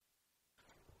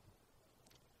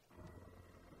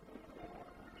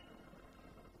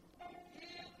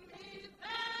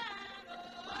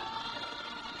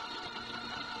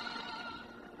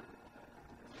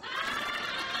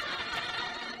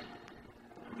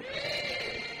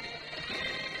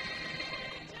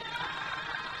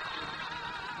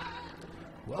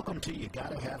Welcome to You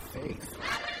Gotta Have Faith.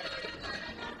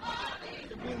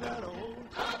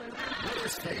 What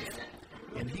is faith?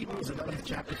 In Hebrews 11th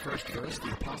chapter, 1st verse,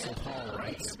 the Apostle Paul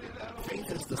writes,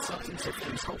 "Faith is the substance of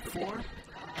things hoped for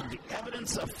and the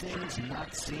evidence of things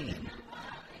not seen."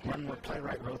 One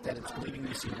playwright wrote that it's believing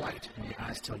you see white when your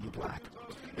eyes tell you black.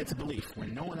 It's a belief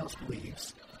when no one else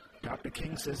believes. Dr.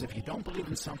 King says if you don't believe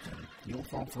in something, you'll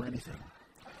fall for anything.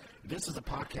 This is a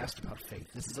podcast about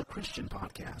faith. This is a Christian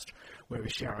podcast where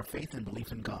we share our faith and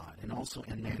belief in God and also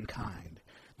in mankind,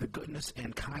 the goodness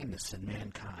and kindness in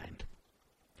mankind.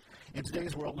 In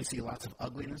today's world, we see lots of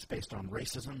ugliness based on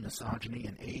racism, misogyny,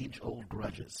 and age-old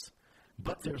grudges.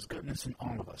 But there's goodness in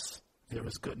all of us. There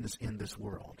is goodness in this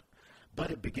world.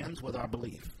 But it begins with our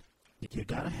belief. You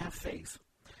got to have faith.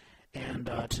 And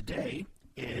today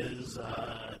is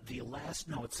the last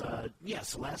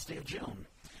day of June,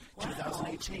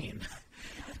 2018.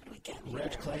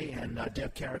 Reg Clay and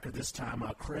Deb Carricker this time.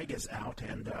 Craig is out,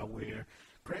 and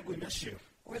Craig, we miss you.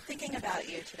 We're thinking about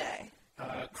you today.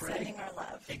 Craig, sending our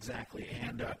love. Exactly.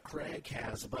 And Craig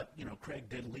Craig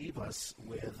did leave us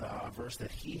with a verse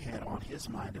that he had on his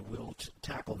mind, and we'll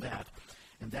tackle that.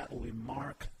 And that will be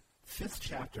Mark 5th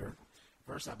chapter,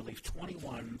 verse, I believe,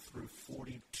 21 through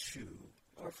 42.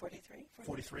 Or 43?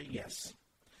 43, yes.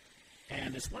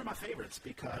 And it's one of my favorites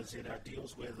because it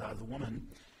deals with the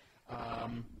woman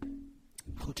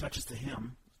who touches the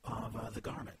hem of the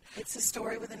garment. It's a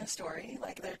story within a story.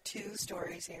 Like there are two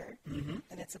stories here. Mm-hmm.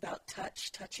 And it's about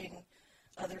touching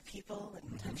other people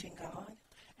and touching God.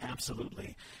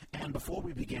 Absolutely. And before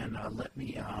we begin,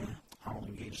 I'll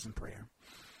engage us in prayer.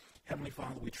 Heavenly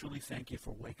Father, we truly thank you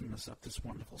for waking us up this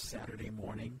wonderful Saturday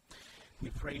morning. We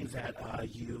pray that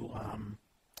you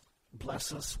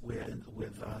bless us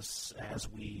with us as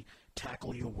we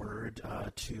tackle your word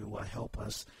to help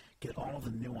us get all of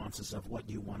the nuances of what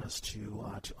you want us to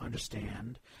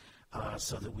understand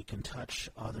so that we can touch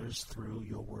others through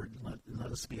your word.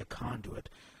 Let us be a conduit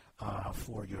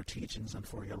for your teachings and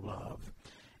for your love.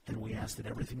 And we ask that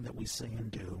everything that we say and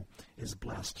do is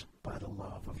blessed by the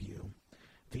love of you.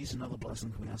 These and other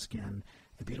blessings we ask in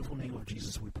the beautiful name of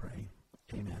Jesus we pray.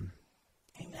 Amen.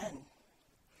 Amen.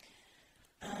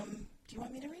 Do you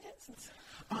want me to read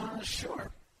it? Sure.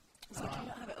 So you don't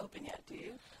have it open yet, do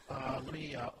you? Let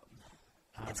me...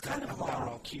 it's kind of long. I've got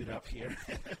it all queued up here.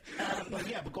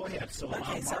 But go ahead. So,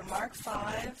 Mark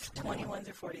 5, 21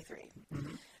 through 43.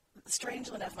 Mm-hmm.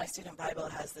 Strangely enough, my student Bible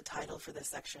has the title for this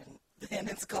section, and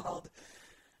it's called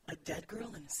A Dead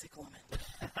Girl and a Sick Woman.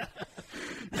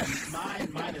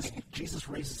 Mine is Jesus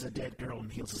raises a dead girl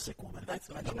and heals a sick woman. That's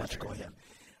much better. Go ahead.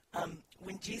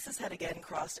 When Jesus had again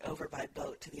crossed over by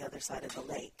boat to the other side of the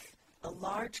lake, a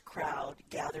large crowd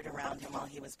gathered around him while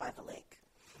he was by the lake.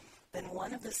 Then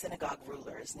one of the synagogue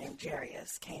rulers named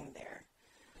Jairus came there.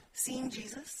 Seeing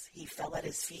Jesus, he fell at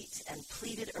his feet and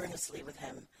pleaded earnestly with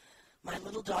him, "My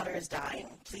little daughter is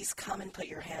dying. Please come and put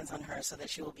your hands on her so that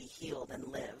she will be healed and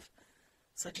live."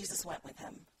 So Jesus went with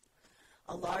him.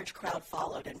 A large crowd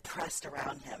followed and pressed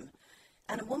around him,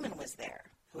 and a woman was there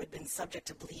who had been subject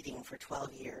to bleeding for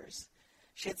 12 years.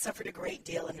 She had suffered a great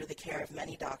deal under the care of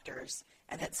many doctors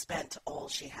and had spent all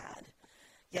she had.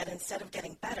 Yet instead of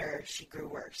getting better, she grew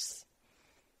worse.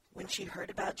 When she heard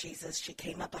about Jesus, she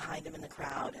came up behind him in the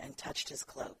crowd and touched his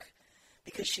cloak,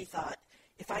 because she thought,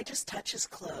 "If I just touch his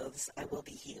clothes, I will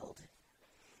be healed."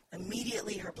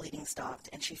 Immediately her bleeding stopped,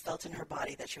 and she felt in her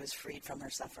body that she was freed from her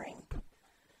suffering.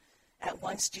 At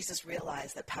once Jesus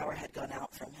realized that power had gone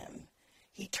out from him.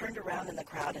 He turned around in the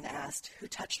crowd and asked, "Who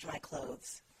touched my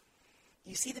clothes?"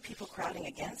 "You see the people crowding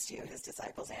against you," his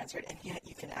disciples answered, "and yet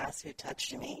you can ask, 'Who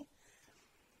touched me?'"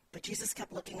 But Jesus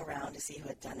kept looking around to see who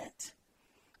had done it.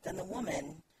 Then the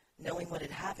woman, knowing what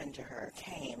had happened to her,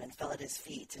 came and fell at his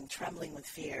feet, and trembling with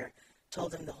fear,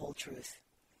 told him the whole truth.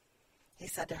 He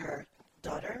said to her,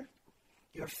 "Daughter,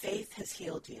 your faith has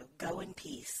healed you. Go in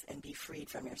peace and be freed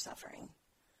from your suffering."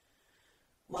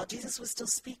 While Jesus was still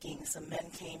speaking, some men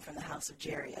came from the house of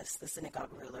Jairus, the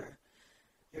synagogue ruler.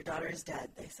 "Your daughter is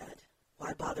dead," they said.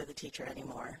 "Why bother the teacher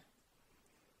anymore?"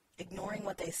 Ignoring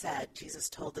what they said, Jesus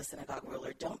told the synagogue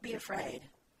ruler, "Don't be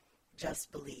afraid, just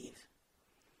believe."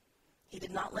 He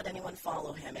did not let anyone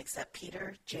follow him except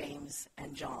Peter, James,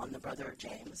 and John, the brother of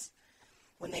James.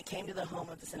 When they came to the home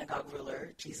of the synagogue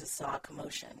ruler, Jesus saw a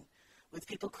commotion, with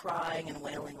people crying and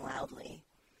wailing loudly.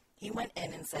 He went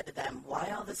in and said to them,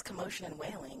 "Why all this commotion and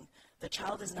wailing? The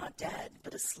child is not dead,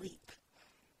 but asleep."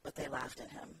 But they laughed at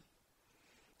him.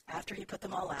 After he put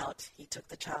them all out, he took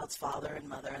the child's father and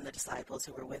mother and the disciples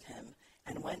who were with him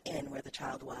and went in where the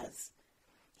child was.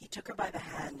 He took her by the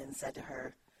hand and said to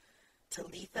her,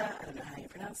 "Talitha," I don't know how you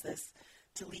pronounce this,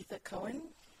 "Talitha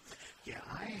Kohen," Yeah,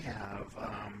 I have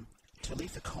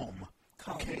Talitha Koum,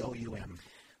 Koum.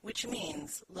 Which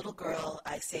means, little girl,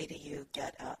 I say to you,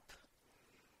 get up.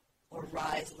 Or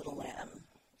rise, little lamb,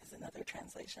 is another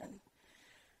translation.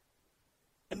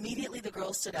 Immediately the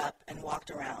girl stood up and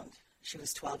walked around. She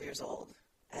was 12 years old.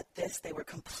 At this, they were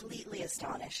completely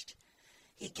astonished.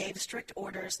 He gave strict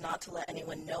orders not to let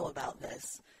anyone know about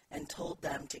this and told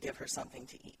them to give her something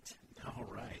to eat. All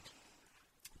right.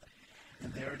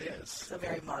 And there it is. It's a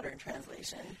very modern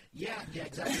translation. Yeah,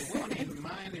 exactly. Well, I mean,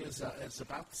 mine is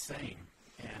about the same.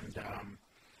 And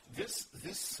this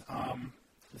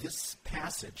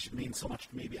passage means so much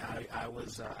to me. I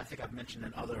think I've mentioned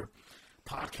in other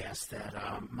podcasts that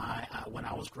when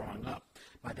I was growing up,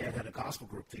 my dad had a gospel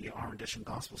group, the R Rendition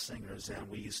Gospel Singers, and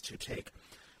we used to take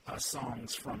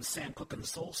songs from Sam Cooke and the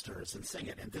Soul Stirrers and sing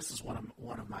it. And this is one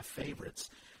of my favorites.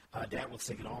 Dad would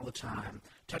sing it all the time.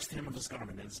 Touch the hem of his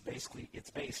garment, and it's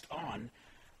based on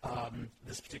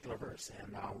this particular verse,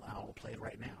 and I'll play it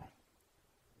right now.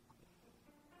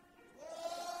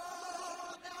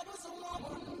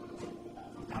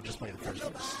 I'll just play the first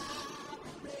verse.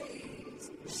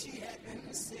 She had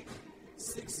been sick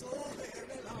so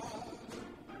very long.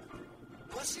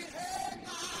 But she heard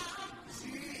now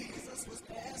Jesus was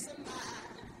passing by,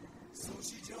 so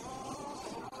she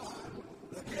joined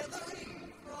the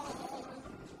gathering throng.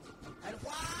 And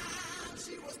while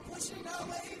she was pushing her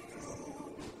way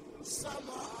through,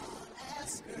 someone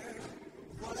asked her,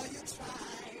 "What are you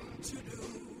trying to do?"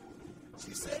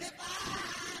 She said, "If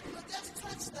I could just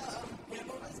touch the hem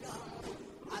of his garment,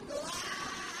 I know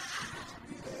I'd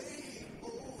be made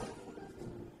whole."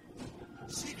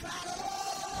 She cried,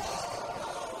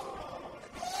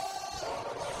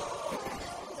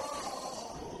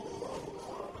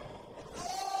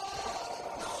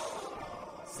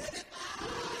 said, "If I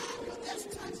could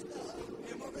just touch the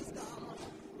hem of his garment,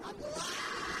 I know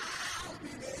I'd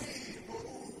be made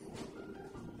whole."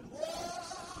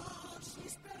 Whoa, she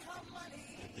spent her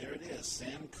money. There it is,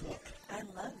 Sam Cooke. I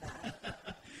love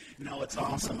that. No, it's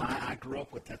awesome. I grew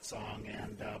up with that song,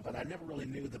 but I never really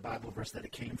knew the Bible verse that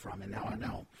it came from, and now I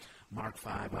know. Mark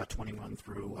 5:21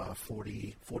 through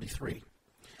 43.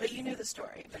 But you knew the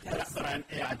story. But I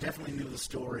definitely knew the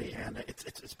story, and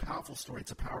it's a powerful story.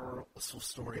 It's a powerful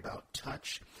story about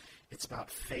touch. It's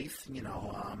about faith.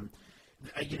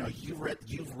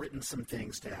 You've written some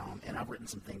things down, and I've written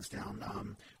some things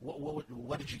down.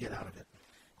 What did you get out of it?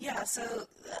 Yeah, so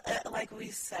like we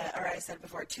said, or I said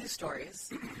before, two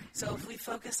stories. So if we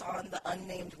focus on the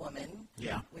unnamed woman,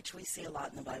 which we see a lot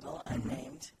in the Bible,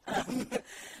 unnamed,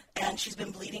 and she's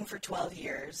been bleeding for 12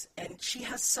 years, and she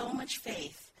has so much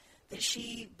faith that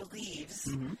she believes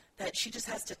that she just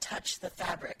has to touch the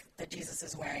fabric that Jesus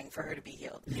is wearing for her to be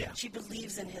healed. Yeah. She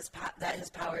believes in that his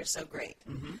power is so great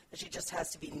that she just has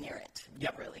to be near it,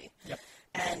 really. Yep.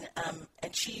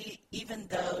 And she, even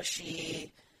though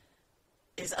she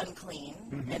is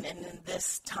unclean, and in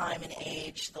this time and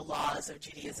age, the laws of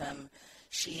Judaism,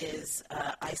 she is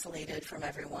isolated from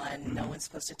everyone. No one's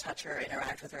supposed to touch her,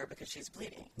 interact with her because she's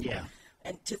bleeding. Yeah.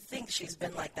 And to think she's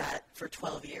been like that for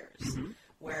 12 years,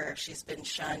 where she's been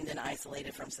shunned and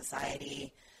isolated from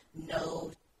society,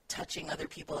 no touching other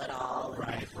people at all.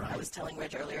 Right. I was telling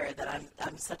Reg earlier that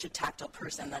I'm such a tactile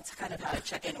person. That's kind of how I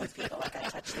check in with people. Like I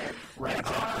touch their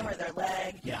arm or their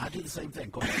leg. Yeah, I do the same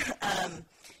thing. Go ahead.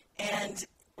 And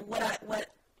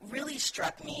what really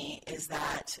struck me is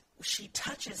that she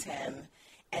touches him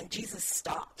and Jesus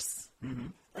stops.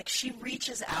 Like she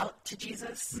reaches out to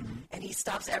Jesus and he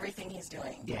stops everything he's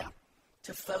doing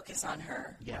to focus on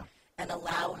her and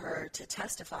allow her to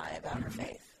testify about her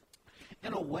faith.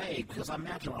 In a way, because I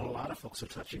imagine a lot of folks are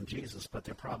touching Jesus, but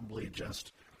they're probably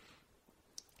just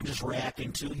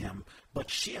reacting to him. But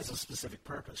she has a specific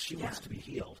purpose. She wants to be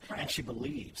healed, and she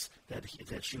believes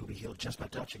that she will be healed just by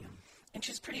touching him. And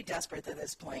she's pretty desperate at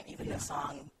this point. Even the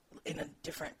song, in a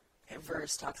different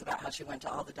verse, talks about how she went to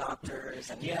all the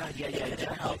doctors and they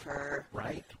couldn't help her.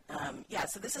 Right.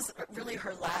 So this is really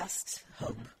her last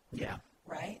hope. Yeah.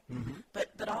 Right?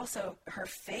 But also her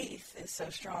faith is so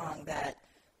strong that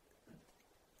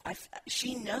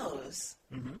she knows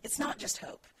it's not just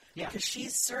hope. Yeah. Because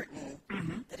she's certain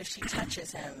that if she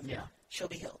touches him, she'll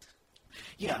be healed.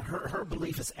 Yeah, her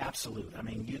belief is absolute. I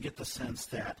mean, you get the sense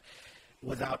that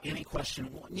without any question,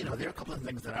 there are a couple of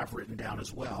things that I've written down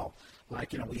as well.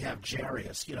 Like, we have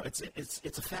Jairus.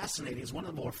 It's a fascinating, it's one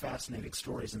of the more fascinating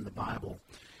stories in the Bible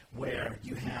where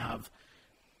you have,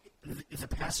 the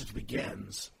passage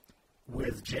begins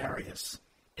with Jairus.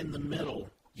 In the middle,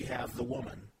 you have the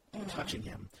woman touching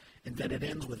him. And then it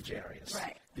ends with Jairus.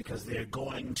 Right. Because they're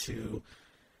going to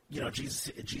Jesus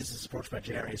is approached by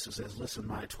Jairus, who says, listen,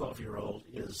 my 12-year-old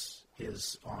is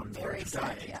on the verge of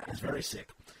dying, is very sick.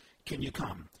 Can you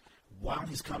come? While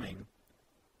he's coming,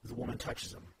 the woman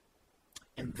touches him.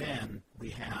 And then we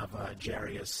have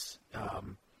Jairus,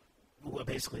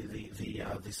 basically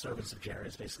the servants of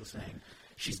Jairus basically saying,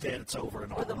 she's dead, it's over.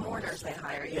 And all the mourners they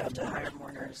hire. You have to hire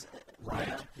mourners.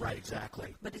 Right,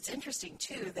 exactly. But it's interesting,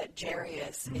 too, that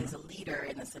Jairus is a leader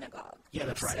in the synagogue. Yeah,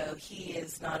 that's right. So he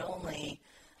is not only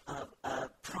a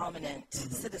prominent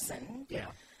citizen. Yeah.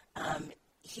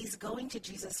 He's going to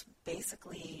Jesus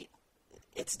basically.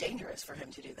 It's dangerous for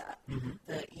him to do that.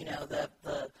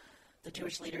 The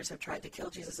Jewish leaders have tried to kill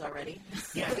Jesus already.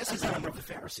 Yeah, I guess he's a member of the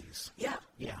Pharisees. Yeah.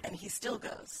 Yeah. And he still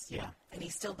goes. Yeah. And he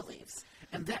still believes.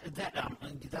 And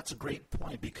that's a great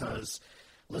point, because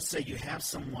let's say you have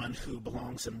someone who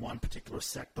belongs in one particular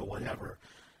sect or whatever.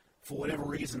 For whatever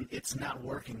reason, it's not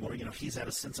working, or he's at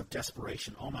a sense of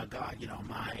desperation. Oh my God,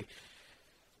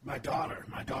 my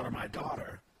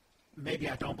daughter. Maybe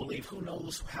I don't believe. Who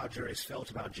knows how Jairus felt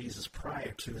about Jesus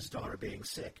prior to his daughter being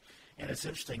sick? And it's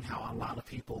interesting how a lot of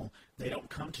people, they don't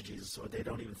come to Jesus, or they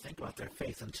don't even think about their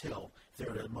faith until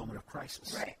they're at a moment of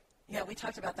crisis. Right. Yeah, we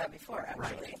talked about that before,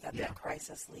 actually, right. that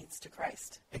crisis leads to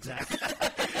Christ. Exactly.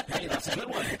 Hey, that's a good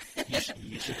one.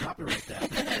 You should copyright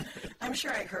that. I'm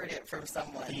sure I heard it from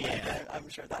someone. Yeah. I'm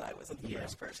sure that I wasn't the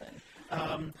first person.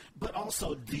 But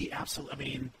also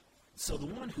so the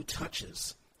woman who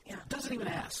touches doesn't even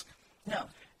ask. No.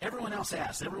 Everyone else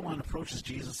asks. Everyone approaches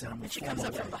Jesus in a more she comes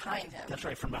up way. from behind him. That's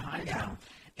right, from behind him.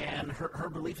 And her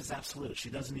belief is absolute. She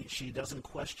doesn't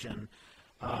question,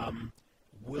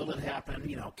 will it happen?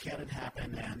 Can it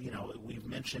happen? And, we've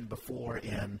mentioned before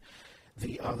in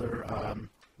the other,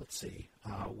 let's see,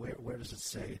 where does it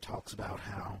say? It talks about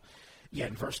how,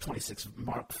 in verse 26,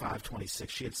 Mark 5:26,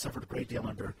 she had suffered a great deal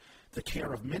under the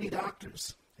care of many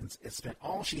doctors and spent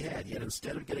all she had, yet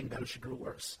instead of getting better, she grew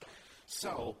worse.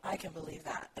 So I can believe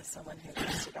that as someone who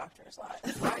goes to doctors a lot.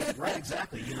 Right,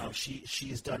 exactly.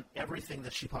 She's done everything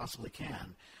that she possibly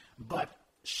can, but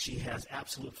she has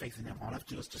absolute faith in him. All I have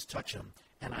to do is just touch him,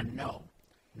 and I know,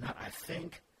 not I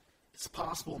think, it's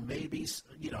possible, maybe,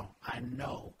 I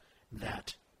know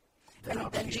that I'll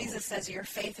be healed. Jesus says, your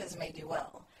faith has made you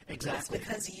well. Exactly. It's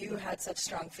because you had such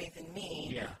strong faith in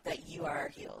me that you are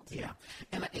healed. Yeah.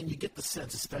 And you get the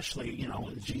sense, especially, in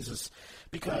Jesus,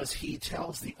 because he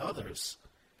tells the others,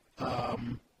 let's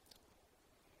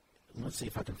see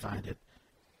if I can find it.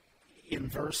 In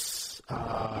verse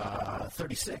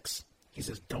 36, he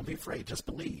says, don't be afraid, just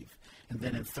believe. And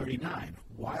then in 39,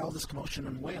 while this commotion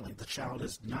and wailing, the child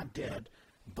is not dead,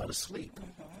 but asleep.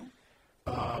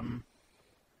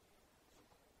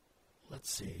 Let's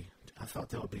see. I thought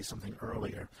there would be something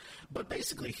earlier. But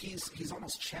basically, he's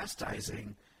almost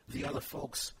chastising the other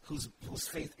folks whose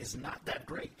faith is not that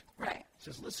great. Right. He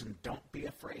says, listen, don't be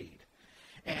afraid.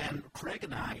 And Craig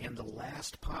and I, in the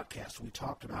last podcast, we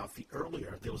talked about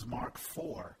there was Mark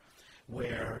 4,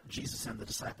 where Jesus and the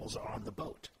disciples are on the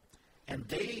boat. And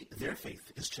their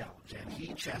faith is challenged, and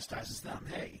he chastises them.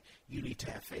 Hey, you need to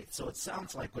have faith. So it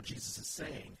sounds like what Jesus is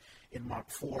saying in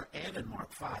Mark 4 and in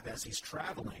Mark 5 as he's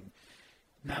traveling.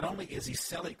 Not only is he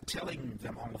telling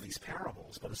them all of these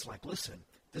parables, but it's like, listen,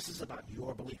 this is about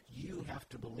your belief. You have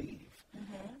to believe.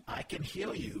 I can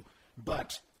heal you,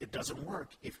 but it doesn't work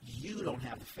if you don't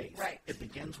have the faith. Right. It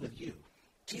begins with you.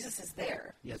 Jesus is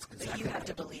there. Yes, exactly. But you have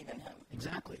to believe in him.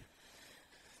 Exactly.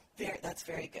 That's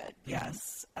very good.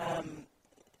 Yes. And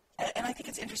I think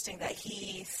it's interesting that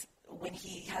when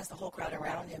he has the whole crowd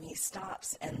around him, he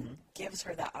stops and gives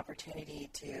her that opportunity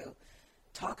to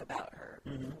talk about her,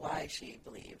 why she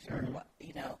believed, or what,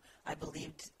 I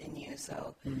believed in you.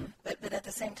 So, but at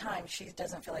the same time, she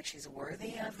doesn't feel like she's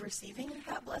worthy of receiving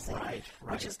that blessing, right.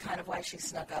 Which is kind of why she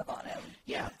snuck up on him.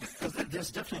 Yeah, because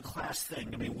there's definitely a class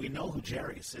thing. I mean, we know who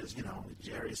Jairus is.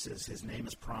 Jairus is, his name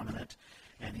is prominent,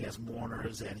 and he has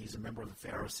mourners, and he's a member of the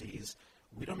Pharisees.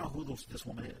 We don't know who this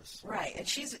woman is. Right, and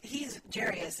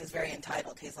Jairus is very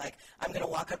entitled. He's like, I'm going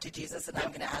to walk up to Jesus and I'm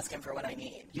going to ask him for what I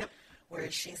need. Yep.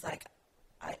 Whereas she's like,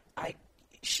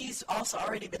 she's also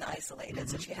already been isolated,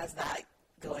 so she has that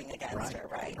going against her,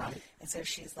 right? And so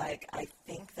she's like, I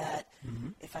think that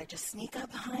if I just sneak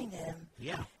up behind him,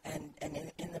 and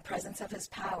in the presence of his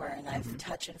power, and I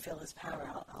touch and feel his power,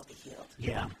 I'll be healed.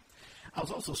 Yeah. I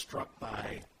was also struck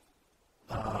by,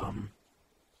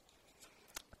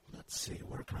 let's see,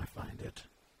 where can I find it?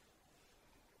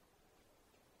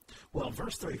 Well, in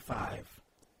verse 35,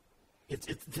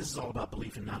 this is all about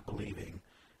belief and not believing.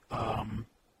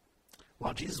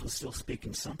 While Jesus was still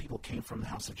speaking, some people came from the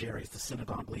house of Jairus, the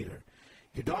synagogue leader.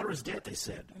 Your daughter is dead, they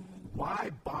said. Why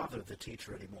bother the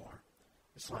teacher anymore?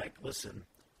 It's like, listen,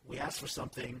 we asked for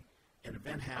something, an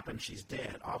event happened, she's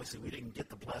dead. Obviously, we didn't get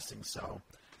the blessing, so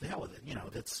the hell with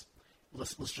it.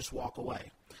 Let's just walk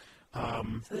away.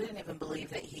 So they didn't even believe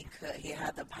that he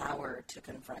had the power to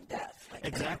confront death.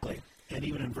 Exactly. And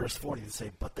even in verse 40, they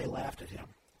say, but they laughed at him.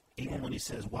 Even when he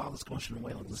says, while this commotion and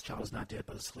wailing, this child is not dead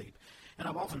but asleep. And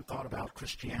I've often thought about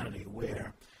Christianity,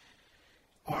 where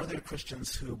are there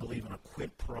Christians who believe in a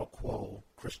quid pro quo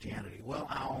Christianity? Well,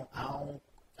 I'll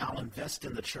invest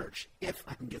in the church if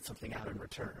I can get something out in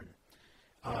return.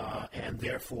 And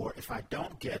therefore, if I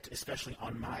don't get, especially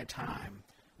on my time,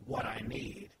 what I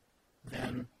need,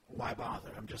 then why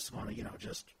bother? I'm just going to,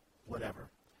 just whatever.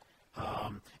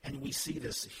 And we see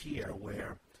this here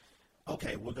where,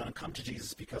 okay, we're going to come to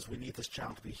Jesus because we need this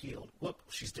child to be healed. Whoop,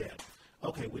 she's dead.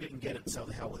 Okay, we didn't get it, so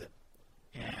the hell with it.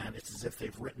 And it's as if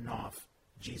they've written off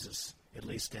Jesus, at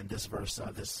least in this verse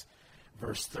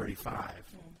 35,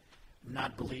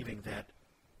 not believing that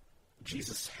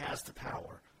Jesus has the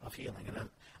power of healing. And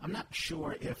I'm not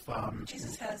sure if...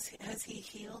 Jesus, has he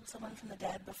healed someone from the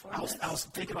dead before I was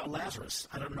thinking about Lazarus.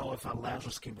 I don't know if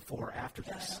Lazarus came before or after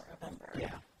this. I don't remember.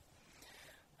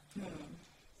 Yeah.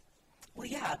 Well,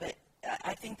 yeah, but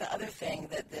I think the other thing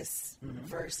that this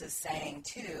verse is saying,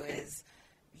 too, is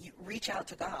you reach out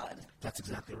to God. That's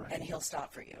exactly right. And he'll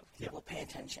stop for you. He will pay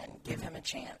attention. Give him a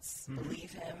chance.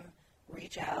 Believe him.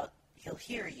 Reach out. He'll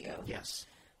hear you. Yes.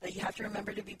 But you have to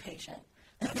remember to be patient.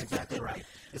 That's exactly right.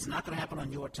 It's not going to happen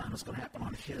on your time. It's going to happen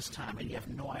on his time, and you have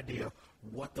no idea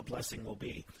what the blessing will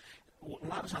be. A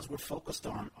lot of times we're focused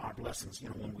on our blessings,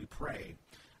 when we pray.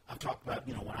 I've talked about,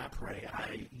 when I pray,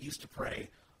 I used to pray,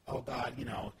 oh, God,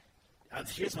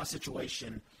 here's my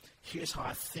situation. Here's how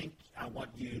I think I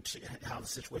want how the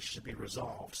situation should be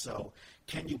resolved. So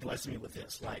can you bless me with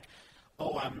this? Like,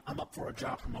 oh, I'm up for a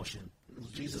job promotion.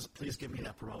 Jesus, please give me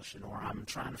that promotion. Or I'm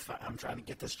trying to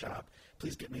get this job.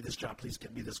 Please get me this job. Please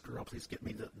get me this girl. Please get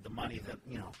me the money that,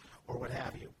 or what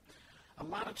have you. A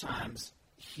lot of times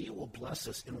he will bless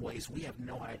us in ways we have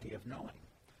no idea of knowing.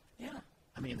 Yeah.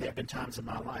 I mean, there have been times in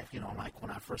my life, like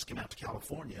when I first came out to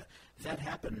California, that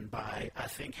happened by, I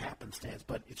think, happenstance,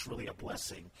 but it's really a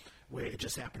blessing, where it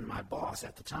just happened. My boss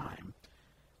at the time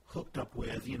hooked up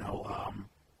with,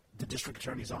 the district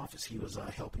attorney's office. He was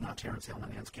helping out Terrence Helm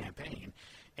and Ann's campaign,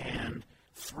 and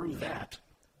through that,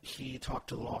 he talked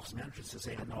to the office manager and says,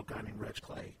 hey, I know a guy named Reg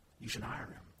Clay. You should hire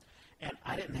him. And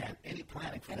I didn't have any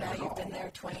planning for that at all. And now you've been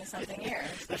there 20-something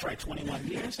years. That's right, 21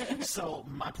 years. So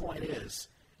my point is,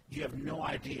 you have no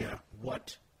idea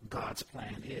what God's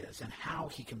plan is and how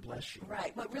he can bless you.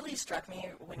 Right. What really struck me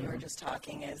when you were just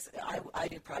talking is I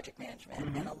do project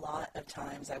management, and a lot of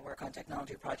times I work on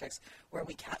technology projects where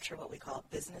we capture what we call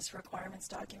business requirements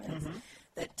documents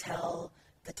that tell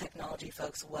the technology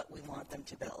folks what we want them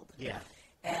to build. Yeah.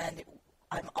 And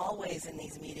I'm always in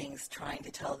these meetings trying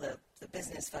to tell the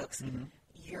business folks,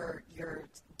 you're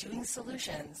doing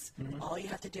solutions. All you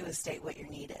have to do is state what your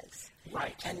need is.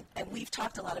 Right. And we've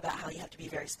talked a lot about how you have to be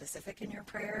very specific in your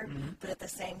prayer, but at the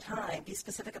same time, be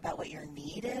specific about what your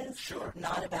need is,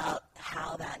 not about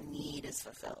how that need is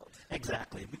fulfilled.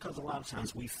 Exactly, because a lot of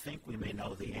times we think we may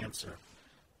know the answer,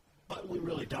 but we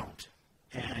really don't.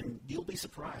 And you'll be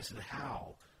surprised at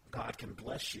how God can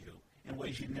bless you in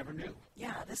ways you never knew.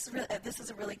 Yeah, this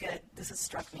has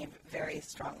struck me very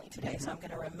strongly today. So I'm going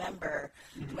to remember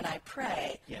when I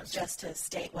pray just to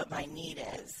state what my need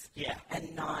is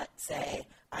and not say,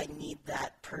 I need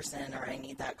that person, or I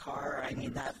need that car, or I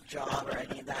need that job, or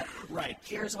I need that. Right.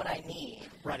 Here's what I need.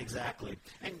 Right, exactly.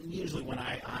 And usually when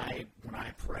I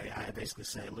pray, I basically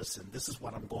say, listen, this is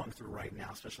what I'm going through right now,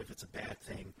 especially if it's a bad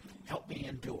thing. Help me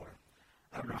endure.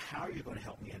 I don't know how you're going to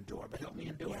help me endure, but help me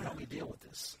endure. Help me deal with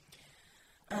this.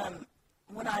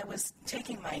 When I was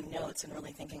taking my notes and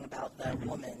really thinking about the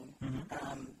woman,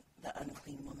 the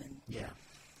unclean woman,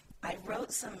 I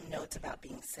wrote some notes about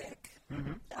being sick.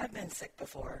 I've been sick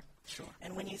before. Sure.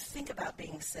 And when you think about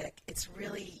being sick, it's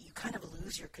really, you kind of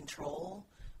lose your control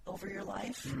over your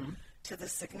life to the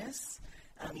sickness.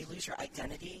 You lose your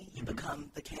identity. You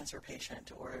become the cancer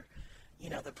patient, or,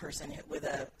 the person with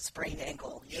a sprained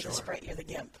ankle. You're the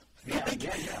gimp.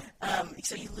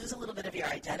 So you lose a little bit of your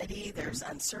identity. There's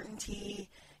uncertainty.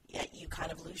 You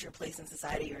kind of lose your place in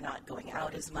society. You're not going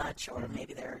out as much, or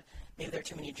maybe there are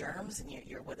too many germs, and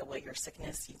you're with the way your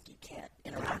sickness, you can't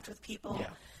interact with people.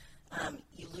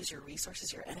 You lose your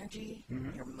resources, your energy,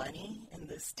 your money in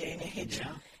this day and age,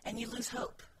 and you lose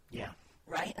hope.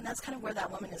 Right? And that's kind of where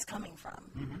that woman is coming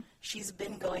from. She's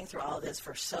been going through all of this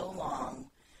for so long,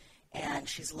 and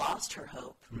she's lost her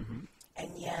hope,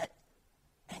 and yet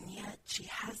she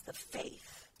has the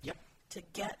faith to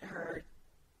get her.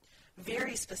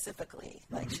 very specifically.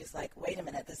 Like, she's like, wait a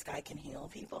minute, this guy can heal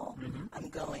people. I'm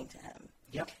going to him.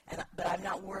 Yep. But I'm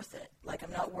not worth it. Like,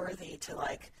 I'm not worthy to,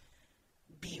 like,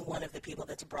 be one of the people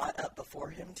that's brought up before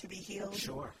him to be healed.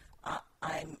 Sure.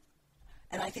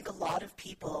 And I think a lot of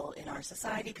people in our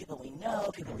society, people we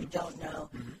know, people we don't know,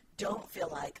 don't feel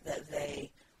like that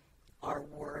they are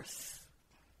worth,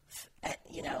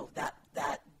 you know, that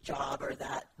job or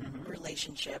that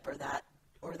relationship or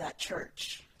that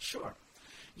church. Sure.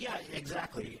 Yeah,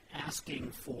 exactly. Asking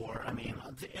for, I mean,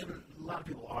 and a lot of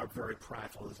people are very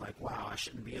prideful. It's like, wow, I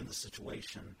shouldn't be in this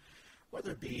situation.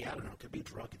 Whether it be, I don't know, it could be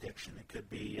drug addiction. It could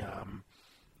be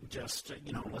just,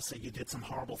 you know, let's say you did some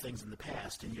horrible things in the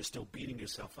past and you're still beating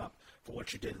yourself up for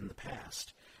what you did in the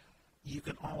past. You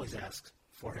can always ask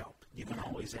for help. You can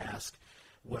always ask,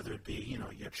 whether it be, you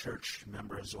know, your church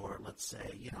members or, let's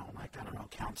say, you know, like, I don't know,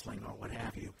 counseling or what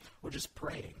have you, or just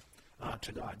praying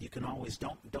to God. You can always,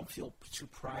 don't feel too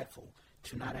prideful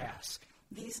to not ask.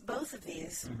 Both of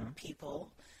these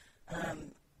people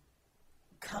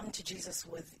come to Jesus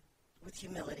with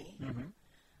humility,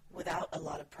 without a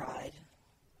lot of pride.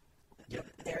 Yep.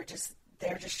 They're just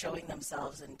showing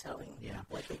themselves and telling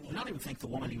what they need. I don't even think the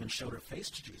woman even showed her face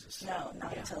to Jesus. No,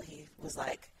 not until he was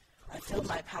like, I feel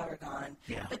my power gone.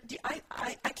 Yeah. But I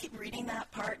keep reading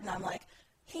that part, and I'm like,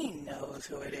 he knows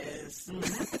who it is.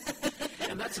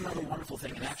 And that's another wonderful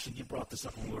thing. And actually, you brought this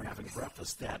up when we were having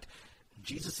breakfast, that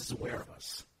Jesus is aware of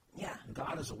us. Yeah.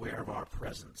 God is aware of our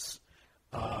presence.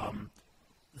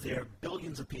 There are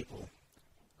billions of people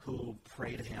who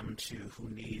pray to him,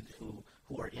 who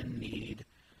are in need.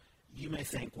 You may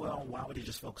think, well, why would he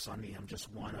just focus on me? I'm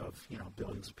just one of, you know,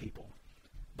 billions of people.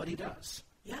 But he does.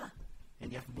 Yeah.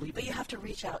 And you have to believe But it. you have to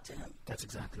reach out to him. That's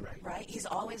exactly right. Right? He's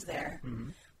always there.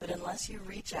 But unless you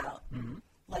reach out,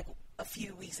 like a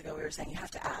few weeks ago we were saying, you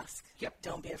have to ask. Yep.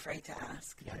 Don't be afraid to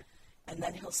ask. Yeah. And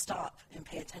then he'll stop and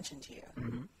pay attention to you.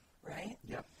 Right?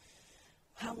 Yep.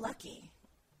 How lucky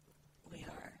we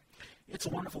are. It's a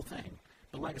wonderful thing.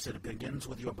 But like I said, it begins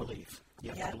with your belief.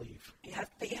 You have to believe.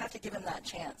 But you have to give him that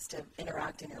chance to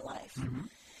interact in your life.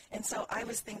 And so I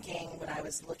was thinking when I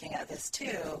was looking at this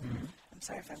too, I'm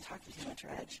sorry if I'm talking too much,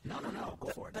 Reg. No, go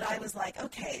for it. But I was like,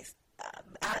 okay,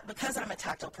 because I'm a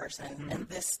tactile person, and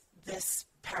this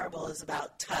parable is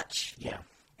about touch,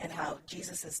 and how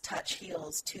Jesus' touch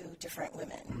heals two different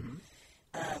women.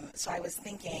 So I was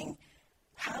thinking,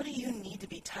 how do you need to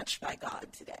be touched by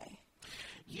God today?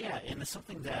 Yeah, and it's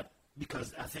something that,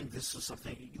 because I think this is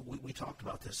something, we talked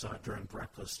about this during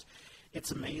breakfast.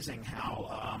 It's amazing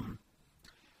how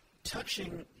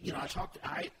touching,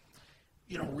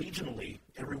 regionally,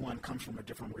 everyone comes from a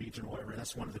different region or whatever.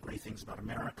 That's one of the great things about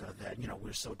America, that, you know,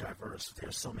 we're so diverse.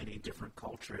 There's so many different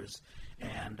cultures,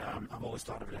 and I've always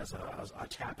thought of it as a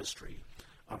tapestry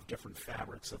of different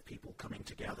fabrics of people coming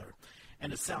together.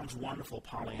 And it sounds wonderful,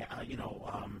 Pollyanna-ish.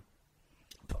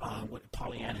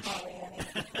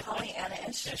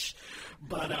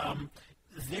 But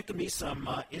there can be some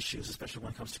issues, especially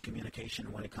when it comes to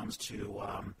communication, when it comes to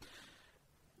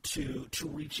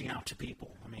reaching out to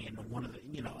people. I mean, one of the,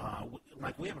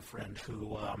 like we have a friend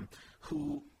who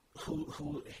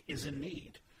is in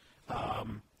need.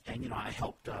 And, I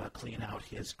helped clean out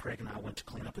Craig and I went to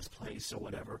clean up his place or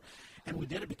whatever. And we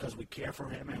did it because we care for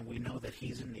him and we know that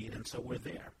he's in need, and so we're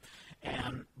there.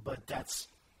 But that's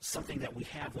something that we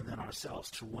have within ourselves,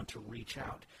 to want to reach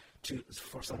out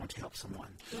for someone to help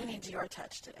someone. Who needs your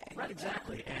touch today? Right,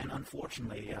 exactly. And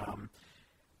unfortunately,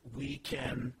 we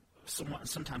can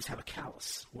sometimes have a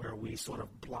callous where we sort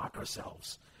of block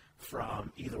ourselves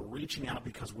from either reaching out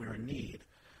because we're in need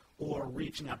or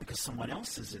reaching out because someone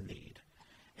else is in need.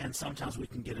 And sometimes we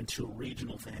can get into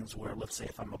regional things where, let's say,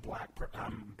 if I'm black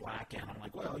and I'm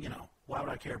like, well, why would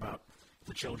I care about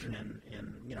the children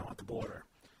in at the border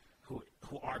who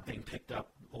aren't being picked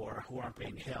up or who aren't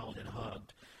being held and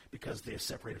hugged because they're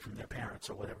separated from their parents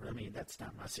or whatever. I mean, that's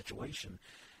not my situation.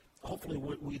 Hopefully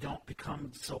we don't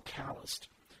become so calloused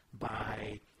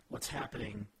by what's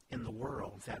happening in the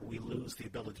world that we lose the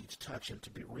ability to touch and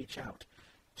to reach out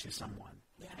to someone.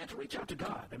 Yeah. And to reach out to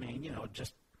God. I mean,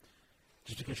 just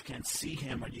because you can't see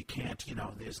him or you can't,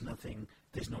 there's no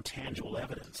tangible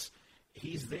evidence.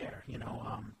 He's there,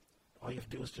 all you have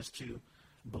to do is just to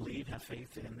believe, have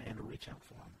faith, and to reach out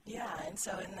for him. Yeah, and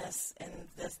so in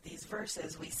these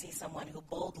verses, we see someone who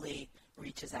boldly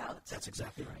reaches out. That's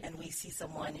exactly right. And we see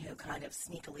someone who kind of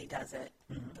sneakily does it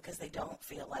because they don't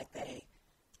feel like they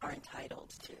are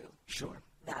entitled to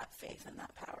that faith and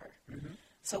that power. Mm-hmm.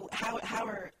 So how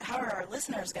are our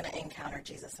listeners going to encounter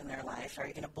Jesus in their life? Are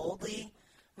you going to boldly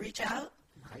reach out?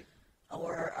 Right.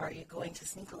 Or are you going to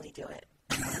sneakily do it?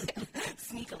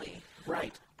 Sneakily.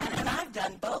 Right. I And I've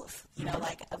done both. You know,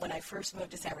 like when I first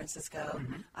moved to San Francisco,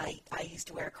 I used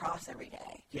to wear a cross every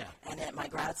day. Yeah. And at my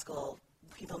grad school,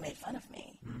 people made fun of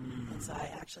me. And so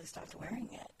I actually stopped wearing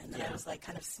it. And then I was like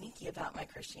kind of sneaky about my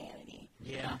Christianity.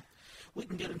 Yeah. We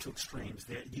can get into extremes.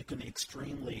 You can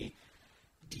extremely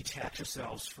detach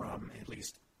yourselves from at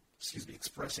least,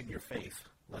 expressing your faith.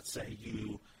 Let's say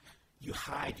you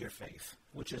hide your faith,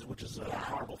 which is a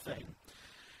horrible thing.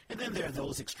 And then there are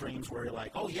those extremes where you're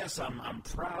like, oh yes, I'm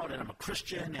proud and I'm a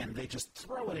Christian, and they just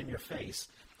throw it in your face.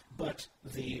 But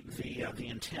the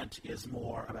intent is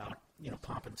more about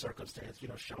pomp and circumstance,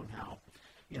 showing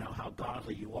how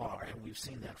godly you are, and we've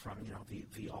seen that from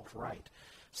the alt-right.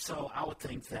 So I would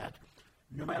think that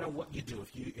no matter what you do,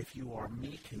 if you are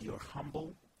meek and you're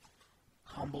humble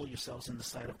yourselves in the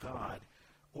sight of God,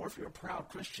 or if you're a proud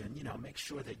Christian, make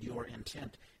sure that your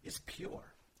intent is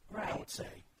pure. Right. I would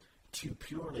say to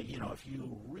purely, if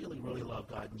you really, really love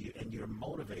God and you're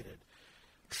motivated,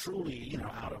 truly,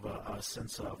 out of a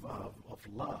sense of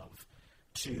love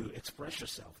to express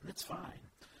yourself, and it's fine.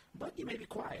 But you may be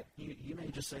quiet. You may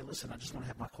just say, listen, I just want to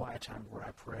have my quiet time where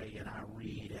I pray and I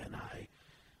read and I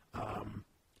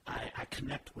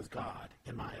connect with God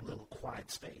in my little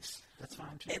quiet space. That's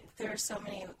fine, too. There are so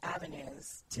many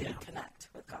avenues to connect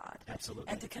with God. Absolutely.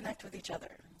 And to connect with each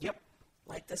other. Yep.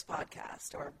 Like this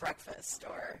podcast or breakfast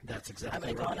or that's exactly I'm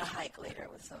going to go right. on a hike later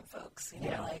with some folks.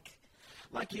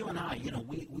 Like you and I,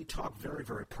 we talk very,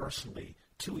 very personally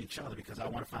to each other because I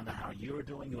want to find out how you're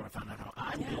doing. You want to find out how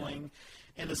I'm doing.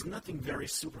 And there's nothing very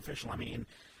superficial. I mean,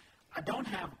 I don't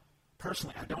have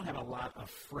a lot of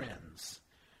friends,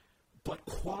 but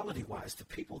quality-wise, the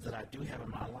people that I do have in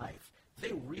my life,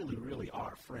 they really, really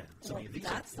are friends. Well, I mean,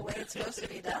 that's the way it's supposed to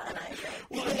be done, I think.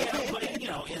 Well, yeah,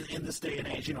 but, in this day and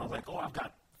age, like, oh, I've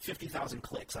got 50,000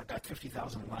 clicks, I've got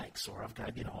 50,000 likes, or I've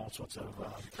got, all sorts of...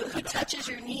 Who touches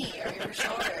your knee or your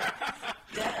shoulder?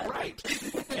 Yeah. Right.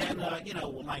 And,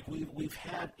 like we've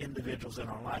had individuals in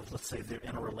our lives, let's say they're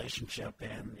in a relationship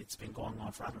and it's been going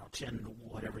on for, 10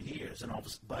 whatever years, and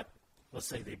but let's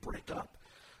say they break up.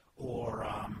 Or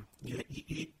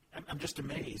I'm just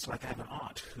amazed. Like I have an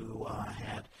aunt who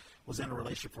was in a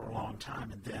relationship for a long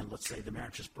time, and then let's say the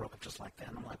marriage just broke up just like that.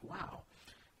 And I'm like, wow,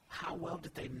 how well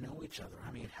did they know each other?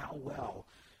 I mean, how well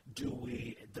do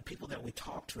the people that we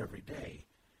talk to every day,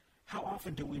 how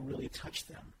often do we really touch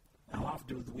them? How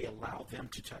often do we allow them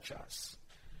to touch us?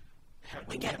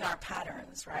 We get in our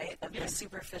patterns, right, of the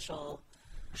superficial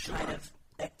kind of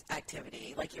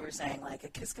activity, like you were saying, like a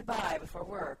kiss goodbye before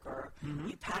work, or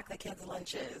you pack the kids'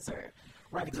 lunches, or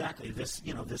right, exactly. This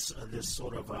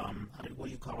sort of what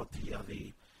do you call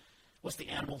it? What's the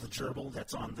animal? The gerbil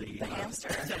that's on the hamster.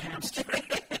 The hamster.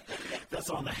 That's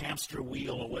on the hamster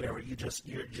wheel or whatever. You're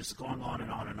just going on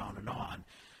and on and on and on.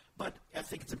 But I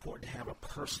think it's important to have a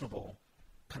personable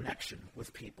connection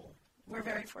with people. We're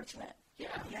very fortunate. Yeah.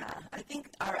 Yeah. I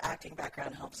think our acting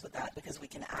background helps with that because we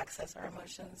can access our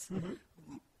emotions.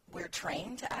 We're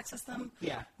trained to access them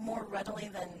more readily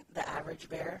than the average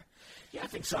bear. Yeah, I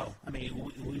think so. I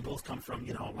mean, we both come from,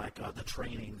 the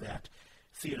training that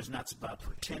theater's not about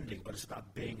pretending, but it's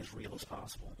about being as real as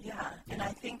possible. Yeah, and I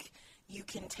think you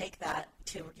can take that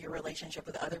to your relationship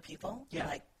with other people.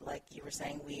 Yeah. Like you were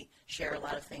saying, we share a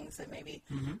lot of things that maybe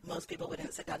most people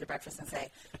wouldn't sit down to breakfast and say,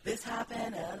 this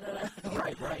happened,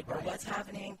 right. or what's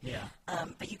happening. Yeah.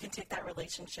 But you can take that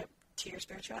relationship to your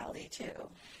spirituality, too.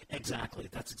 Exactly.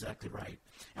 That's exactly right.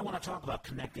 And when I talk about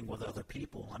connecting with other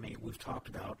people, I mean, we've talked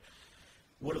about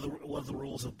what are the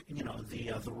rules of,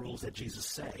 the rules that Jesus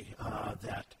say,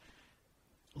 that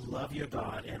love your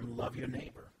God and love your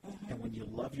neighbor. And when you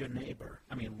love your neighbor,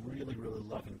 I mean, really, really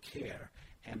love and care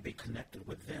and be connected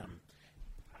with them.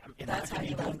 That's how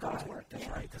you love God's God. work. That's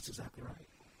right. That's exactly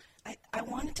right. I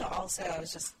wanted to also, I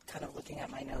was just kind of looking at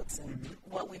my notes, and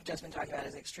what we've just been talking about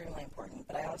is extremely important,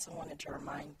 but I also wanted to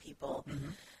remind people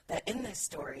that in this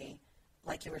story,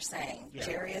 like you were saying,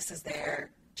 Jairus is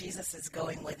there, Jesus is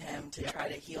going with him to try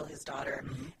to heal his daughter,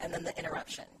 and then the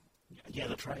interruption. Yeah,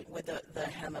 that's right. With the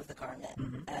hem of the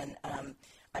garment. And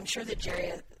I'm sure that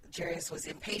Jairus was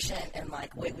impatient and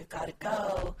like, wait, we've got to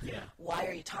go. Yeah. Why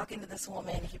are you talking to this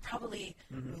woman? He probably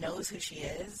knows who she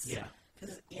is. Yeah.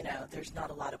 Because, there's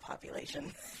not a lot of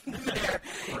population there.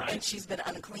 Right. And she's been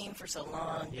unclean for so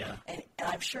long. Yeah. And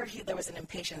I'm sure there was an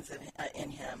impatience in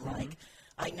him. Like,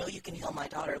 I know you can heal my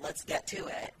daughter. Let's get to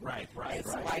it. Right.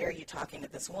 So why are you talking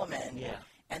to this woman? Yeah.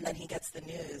 And then he gets the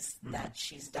news that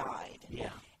she's died.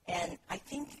 Yeah. And I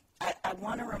think I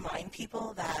want to remind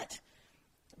people that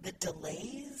the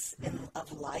delays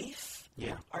of life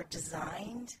are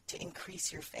designed to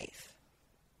increase your faith.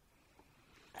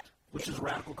 Which is a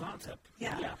radical concept.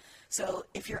 Yeah. So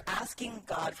if you're asking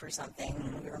God for something,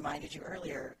 we reminded you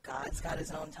earlier, God's got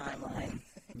his own timeline.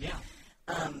 Yeah.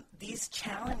 These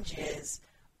challenges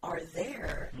are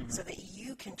there so that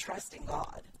you can trust in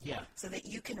God. Yeah. So that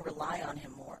you can rely on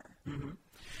him more.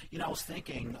 You know, I was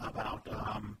thinking about,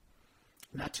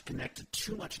 not to connect it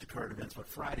too much to current events, but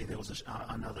Friday there was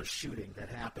another shooting that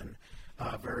happened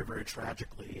very, very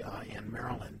tragically in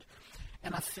Maryland.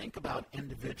 And I think about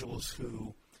individuals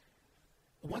who,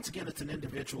 once again, it's an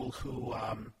individual who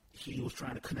he was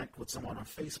trying to connect with someone on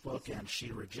Facebook, and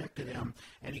she rejected him,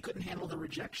 and he couldn't handle the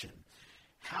rejection.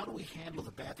 How do we handle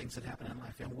the bad things that happen in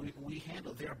life? And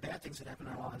there are bad things that happen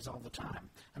in our lives all the time.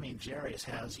 I mean, Jarius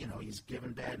has, he's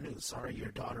given bad news. Sorry,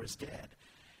 your daughter is dead.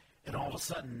 And all of a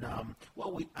sudden,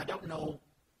 I don't know.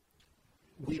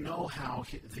 We know how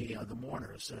the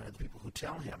mourners, the people who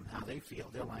tell him how they feel.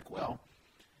 They're like, well,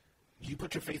 you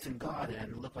put your faith in God,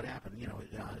 and look what happened.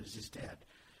 He's dead.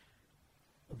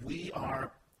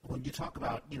 When you talk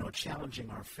about, challenging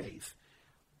our faith,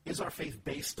 is our faith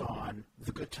based on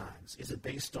the good times? Is it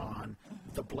based on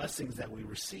the blessings that we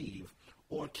receive?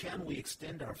 Or can we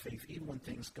extend our faith even when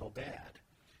things go bad?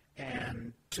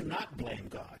 And to not blame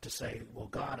God, to say, well,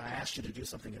 God, I asked you to do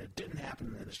something and it didn't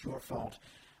happen and it's your fault.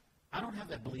 I don't have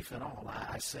that belief at all.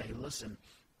 I say, listen,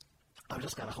 I've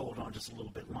just got to hold on just a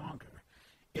little bit longer.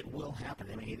 It will happen.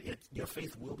 I mean, your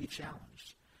faith will be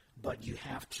challenged, but you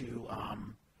have to,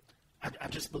 I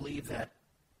just believe that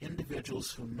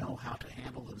individuals who know how to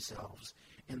handle themselves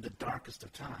in the darkest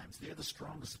of times, they're the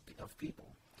strongest of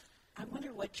people. I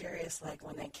wonder what Jarius, like,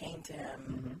 when they came to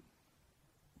him,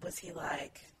 was he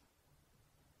like,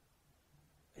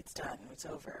 it's done, it's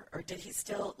over? Or did he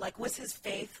still, like, was his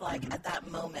faith, like, at that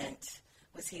moment,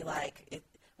 was he like,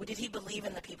 did he believe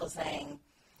in the people saying,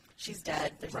 she's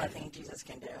dead, there's nothing Jesus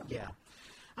can do? Yeah.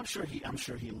 I'm sure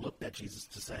he looked at Jesus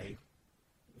to say,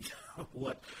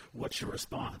 what's your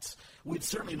response? We'd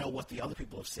certainly know what the other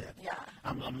people have said. Yeah.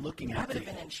 I'm looking at I would have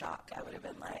been in shock. I would have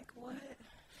been like, what?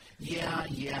 Yeah.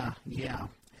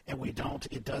 And we don't,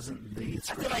 it doesn't,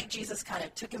 I feel like Jesus kind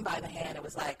of took him by the hand and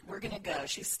was like, we're going to go.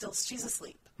 She's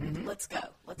asleep. Let's go.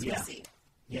 Let's go see.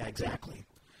 Yeah, exactly.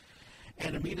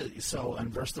 And immediately, so in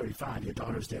verse 35, your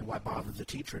daughter's dead, why bother the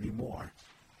teacher anymore?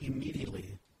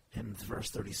 Immediately, in verse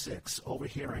 36,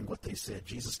 overhearing what they said,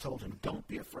 Jesus told him, don't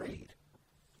be afraid.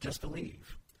 Just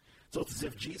believe. So it's as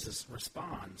if Jesus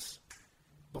responds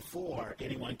before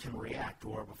anyone can react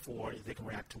or before they can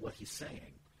react to what he's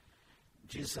saying.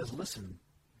 Jesus says, listen,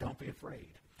 don't be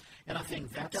afraid. And I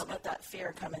think that's... Don't let that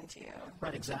fear come into you.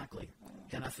 Right, exactly.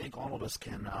 And I think all of us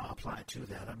can apply to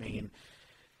that. I mean,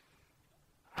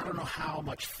 I don't know how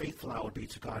much faithful I would be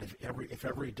to God if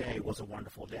every day was a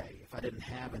wonderful day, if I didn't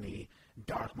have any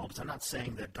dark moments. I'm not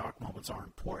saying that dark moments aren't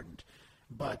important,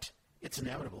 but it's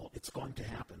inevitable. It's going to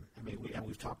happen. I mean,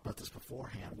 we've talked about this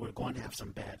beforehand. We're going to have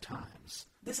some bad times.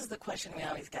 This is the question we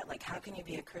always get, like, how can you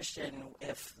be a Christian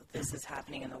if this is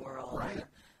happening in the world? Right. Or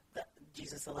that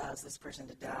Jesus allows this person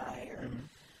to die. Or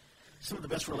Some of the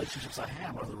best relationships I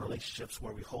have are the relationships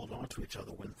where we hold on to each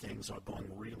other when things are going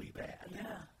really bad.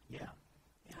 Yeah. Yeah.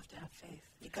 You have to have faith.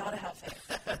 You got to have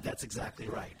faith. That's exactly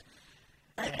right.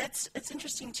 It's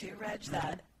interesting, too, Reg,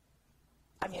 that,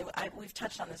 I mean, we've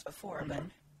touched on this before, but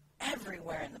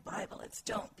everywhere in the Bible, it's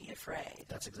don't be afraid.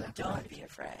 That's exactly don't right. Don't be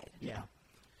afraid. Yeah.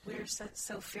 We're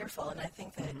so fearful, and I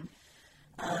think that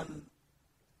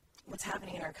what's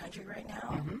happening in our country right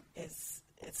now is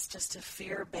it's just a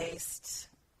fear-based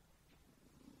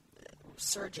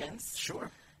resurgence.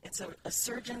 Sure. It's a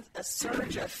surge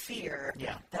of fear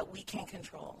that we can't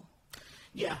control.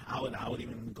 Yeah, I would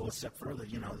even go a step further.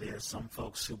 You know, there's some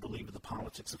folks who believe in the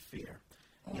politics of fear.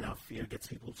 You know, fear gets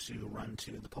people to run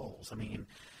to the polls. I mean,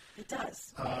 it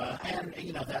does. And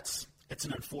you know, it's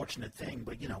an unfortunate thing.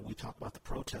 But you know, we talk about the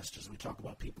protesters. We talk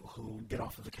about people who get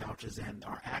off of the couches and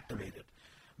are activated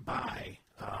by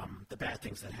the bad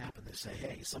things that happen. They say,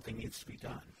 hey, something needs to be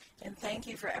done. And thank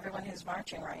you for everyone who's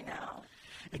marching right now.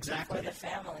 Exactly. For the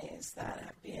families that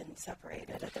have been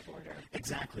separated at the border.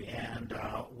 Exactly. And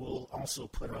we'll also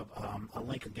put a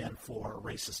link again for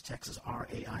Racist Texas,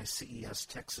 RAICES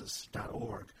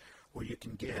Texas.org, where you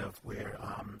can give, where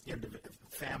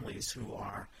families who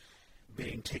are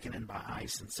being taken in by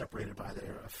ICE and separated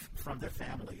from their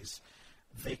families,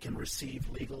 they can receive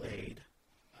legal aid,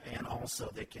 and also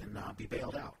they can be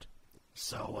bailed out.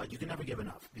 So you can never give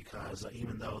enough, because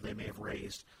even though they may have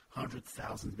raised hundreds,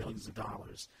 thousands, millions of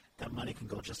dollars, that money can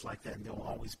go just like that, and there will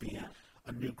always be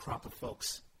a new crop of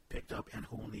folks picked up and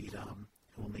who will need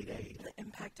aid. The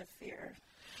impact of fear.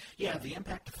 Yeah, the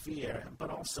impact of fear, but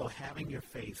also having your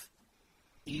faith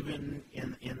even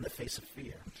in the face of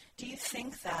fear. Do you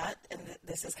think that, and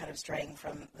this is kind of straying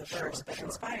from the verse, but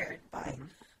inspired by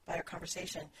our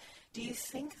conversation, do you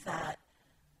think that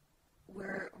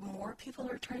more people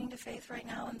are turning to faith right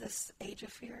now in this age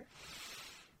of fear?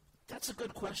 That's a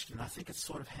good question. I think it's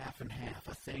sort of half and half.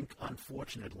 I think,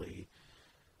 unfortunately,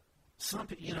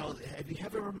 have you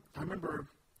ever, I remember,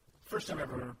 first time I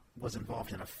ever was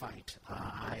involved in a fight,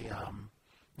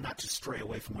 not to stray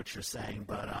away from what you're saying,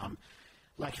 but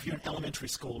like if you're in elementary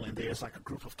school and there's like a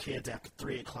group of kids after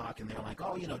 3 o'clock and they're like,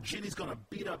 oh, Jenny's going to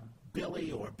beat up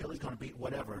Billy or Billy's going to beat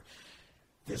whatever.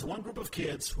 There's one group of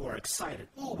kids who are excited.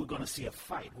 Oh, we're going to see a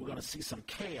fight. We're going to see some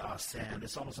chaos, and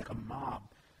it's almost like a mob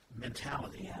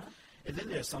mentality. Yeah. And then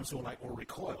there's some sort of or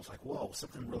recoils, like, whoa,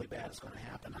 something really bad is going to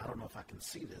happen. I don't know if I can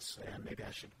see this, and maybe I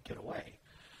should get away.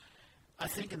 I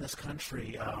think in this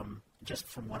country, just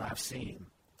from what I've seen,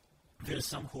 there's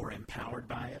some who are empowered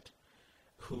by it,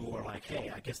 who are like,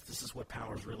 hey, I guess this is what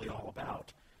power is really all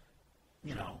about.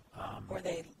 Or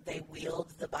they wield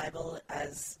the Bible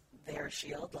as their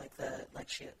shield,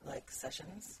 like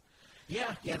Sessions.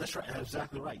 Yeah, that's right.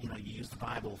 Exactly right. You use the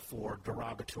Bible for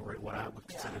derogatory, what I would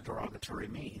consider derogatory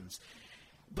means.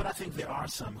 But I think there are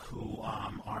some who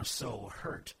are so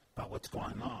hurt by what's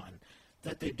going on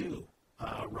that they do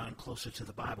run closer to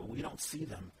the Bible. We don't see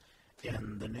them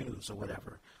in the news or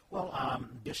whatever. Well,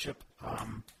 Bishop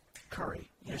Curry,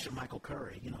 Bishop Michael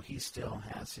Curry, he still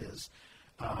has his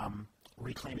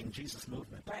Reclaiming Jesus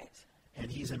movement. Right. And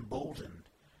he's emboldened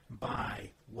by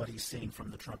what he's seeing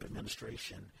from the Trump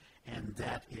administration. And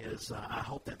that is, I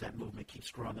hope that movement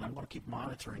keeps growing, and I'm going to keep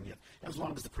monitoring it as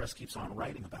long as the press keeps on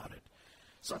writing about it.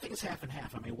 So I think it's half and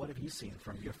half. I mean, what have you seen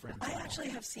from your friends? I actually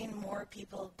have seen more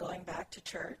people going back to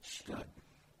church. Good.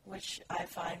 Which I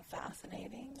find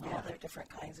fascinating. Yeah. All their different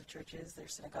kinds of churches, their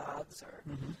synagogues,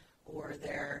 or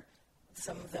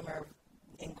some of them are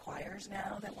in choirs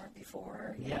now that weren't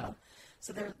before. You know?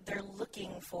 So they're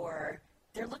looking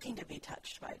to be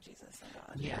touched by Jesus and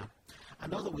God. Yeah. I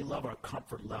know that we love our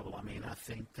comfort level. I mean, I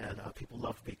think that people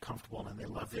love to be comfortable and they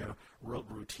love their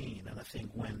routine. And I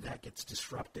think when that gets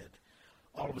disrupted,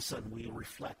 all of a sudden we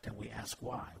reflect and we ask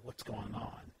why. What's going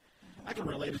on? I can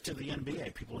relate it to the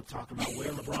NBA. People are talking about where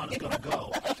LeBron is going to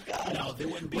go. There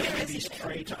wouldn't be any of these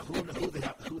trade talk.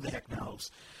 Who the heck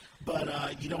knows?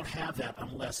 But you don't have that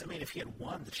unless, if he had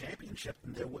won the championship,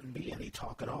 then there wouldn't be any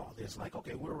talk at all. There's like,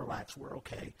 okay, we're relaxed, we're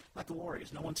okay. Like the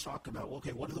Warriors. No one's talking about,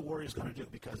 okay, what are the Warriors going to do?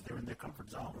 Because they're in their comfort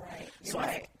zone.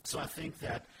 Right. So I think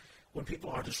that when people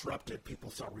are disrupted, people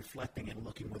start reflecting and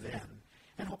looking within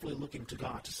and hopefully looking to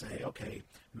God to say, okay,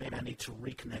 maybe I need to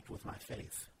reconnect with my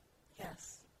faith.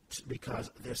 Yes. Because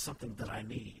there's something that I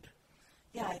need.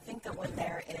 Yeah, I think that when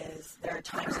there are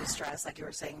times of stress, like you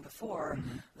were saying before,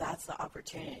 that's the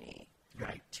opportunity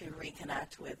to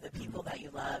reconnect with the people that you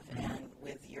love and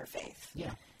with your faith.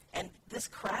 Yeah. And this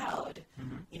crowd,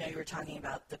 you were talking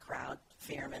about the crowd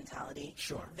fear mentality.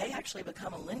 Sure. They actually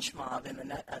become a lynch mob in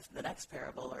the next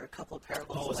parable or a couple of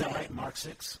parables away. Oh, is that right? Mark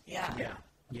 6? Yeah.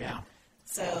 Yeah.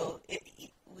 So,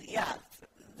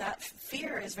 that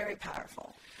fear is very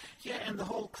powerful. Yeah, and the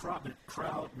whole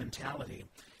crowd mentality,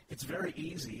 it's very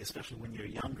easy, especially when you're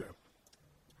younger,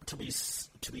 to be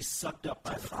sucked up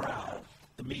by the crowd.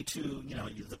 The Me Too,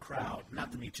 the crowd,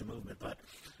 not the Me Too movement, but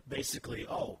basically,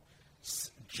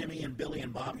 Jimmy and Billy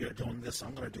and Bobby are doing this,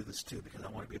 I'm going to do this too because I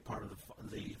want to be a part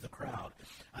of the crowd.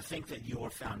 I think that your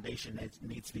foundation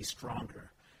needs to be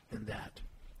stronger than that.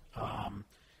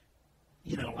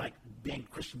 Like being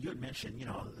Christian, you had mentioned,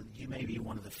 you may be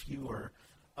one of the fewer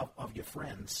of your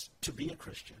friends to be a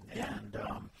Christian, and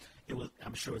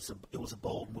I'm sure it was a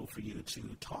bold move for you to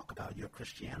talk about your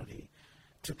Christianity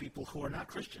to people who are not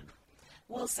Christian.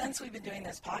 Well, since we've been doing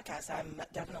this podcast, I'm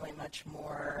definitely much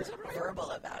more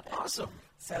verbal about it. Awesome.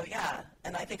 So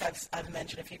and I think I've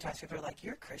mentioned a few times. People are like,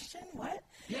 "You're a Christian? What?"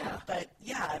 Yeah. But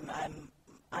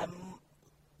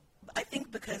I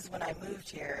think because when I moved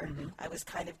here, I was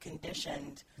kind of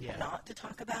conditioned not to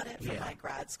talk about it from my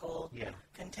grad school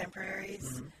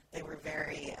contemporaries. They were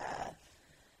very,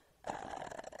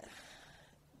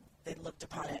 they looked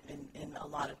upon it in a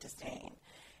lot of disdain.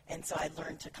 And so I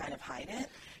learned to kind of hide it.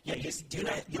 Yeah, do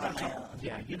it on my own.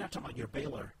 Yeah, you're not talking about your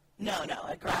Baylor. No,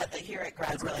 here at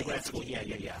grad school. Grad school,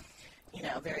 yeah.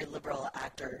 Very liberal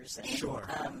actors. And, sure.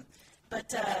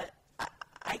 But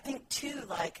I think, too,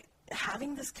 like,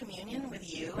 having this communion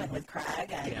with you and with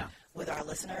Craig and with our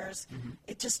listeners,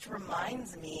 it just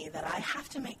reminds me that I have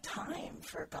to make time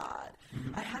for God.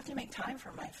 I have to make time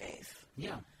for my faith.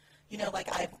 Yeah. Like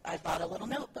I bought a little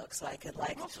notebook so I could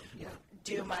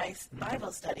do my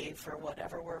Bible study for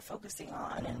whatever we're focusing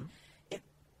on. And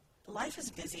life is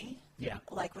busy. Yeah.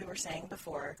 Like we were saying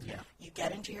before. Yeah. You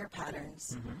get into your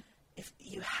patterns. If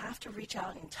you have to reach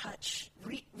out and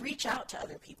reach out to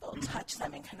other people, touch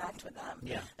them and connect with them.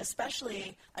 Yeah.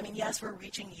 Especially, I mean, yes, we're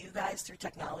reaching you guys through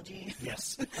technology.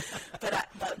 Yes.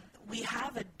 but we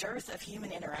have a dearth of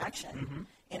human interaction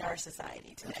in our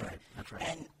society today. That's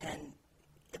right. And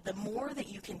the more that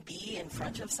you can be in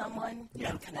front of someone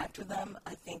and connect with them,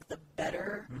 I think the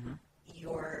better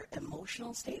your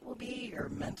emotional state will be, your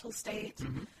mental state.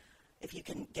 If you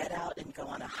can get out and go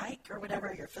on a hike or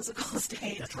whatever, your physical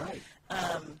state. That's right.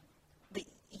 But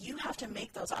you have to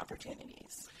make those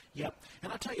opportunities. Yep.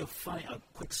 And I'll tell you a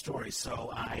quick story.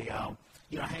 So I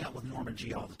hang out with Norman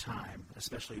G all the time,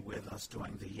 especially with us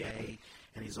doing the Yay,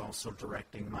 and he's also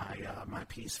directing my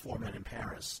piece, 4 Men in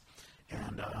Paris.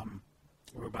 And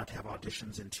we're about to have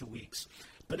auditions in 2 weeks.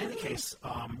 But in any case,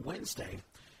 Wednesday,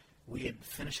 we had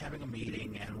finished having a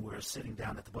meeting, and we're sitting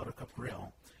down at the Buttercup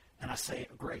Grill. And I say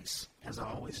grace, as I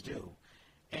always do.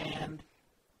 And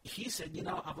he said,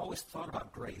 I've always thought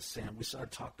about grace. And we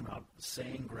started talking about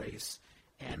saying grace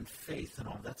and faith and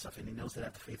all that stuff. And he knows that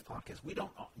at the Faith Podcast. We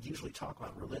don't usually talk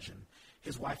about religion.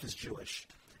 His wife is Jewish.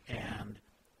 And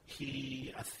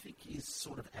I think he's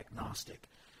sort of agnostic.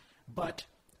 But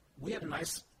we had a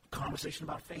nice conversation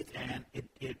about faith, and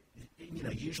it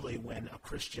usually when a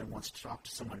Christian wants to talk to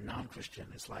someone non-Christian,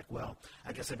 it's like, well,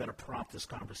 I guess I better prompt this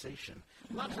conversation.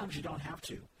 A lot of times you don't have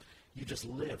to. You just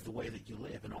live the way that you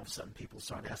live, and all of a sudden people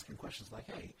start asking questions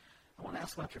like, hey, I want to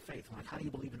ask about your faith. I'm like, how do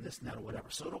you believe in this and that or whatever?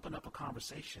 So it opened up a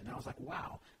conversation, and I was like,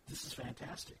 wow, this is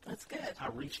fantastic. That's good. I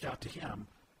reached out to him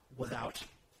without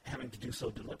having to do so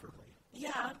deliberately.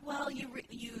 Yeah, well, you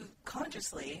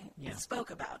consciously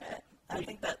spoke about it. I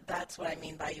think that's what I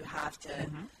mean by you have to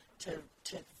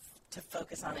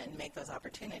focus on it and make those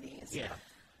opportunities. Yeah.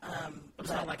 It's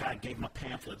not like I gave him a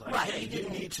pamphlet like, right, hey, you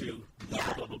need to,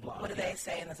 blah, blah, blah, blah. What do they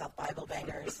say in the South Bible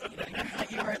Bangers?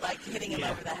 You weren't like hitting him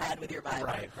over the head with your Bible.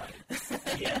 Right.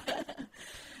 Yeah.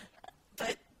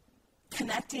 But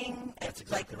connecting,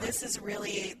 exactly right. This is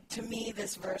really, to me,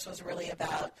 this verse was really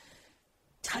about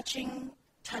touching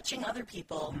other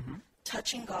people,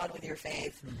 touching God with your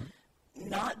faith,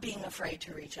 not being afraid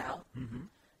to reach out,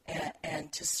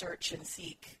 and to search and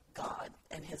seek God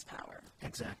and His power.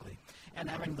 Exactly. And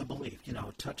having the belief,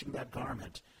 touching that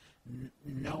garment,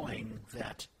 knowing,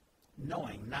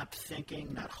 not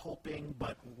thinking, not hoping,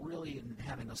 but really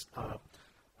having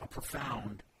a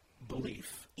profound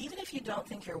belief. Even if you don't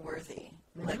think you're worthy,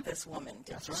 like this woman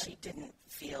did. That's right. She didn't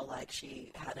feel like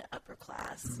she had an upper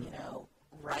class,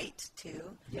 right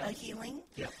to a healing.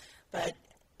 Yep. But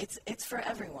it's for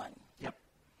everyone. Yep.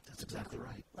 That's exactly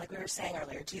right. Like we were saying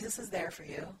earlier, Jesus is there for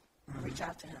you. Reach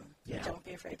out to Him. Yeah. Don't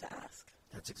be afraid to ask.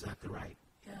 That's exactly right.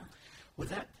 Yeah. With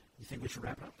that, you think we should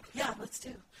wrap it up? Yeah, let's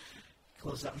do.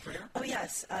 Close out in prayer? Oh,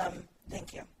 yes.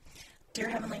 Thank you. Dear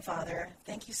Heavenly Father,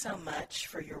 thank you so much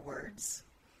for your words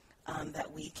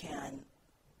that we can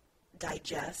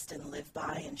digest and live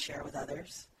by and share with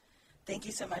others. Thank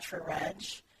you so much for Reg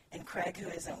and Craig, who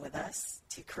isn't with us,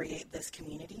 to create this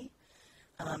community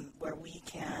where we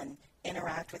can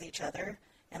interact with each other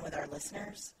and with our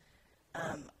listeners.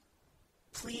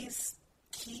 Please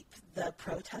keep the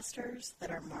protesters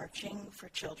that are marching for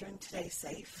children today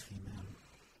safe. Amen.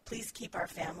 Please keep our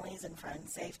families and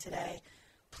friends safe today.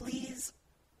 Please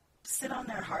sit on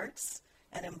their hearts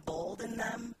and embolden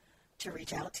them to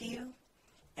reach out to you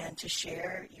and to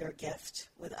share your gift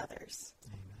with others.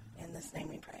 Amen. In this name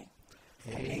we pray.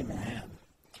 Amen.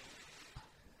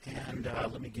 And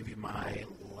let me give you my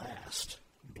last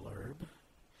blurb.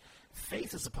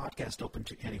 Faith is a podcast open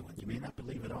to anyone. You may not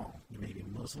believe at all. You may be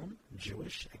Muslim,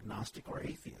 Jewish, agnostic, or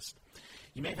atheist.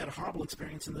 You may have had a horrible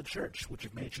experience in the church, which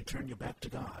have made you turn your back to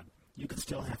God. You can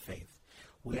still have faith.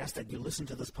 We ask that you listen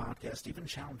to this podcast, even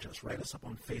challenge us. Write us up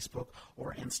on Facebook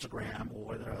or Instagram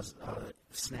or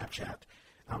Snapchat.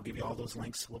 I'll give you all those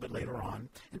links a little bit later on.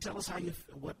 And tell us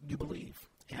what you believe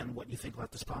and what you think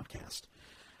about this podcast.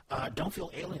 Don't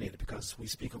feel alienated because we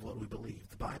speak of what we believe.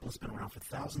 The Bible has been around for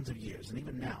thousands of years, and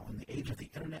even now, in the age of the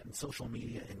internet and social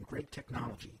media and great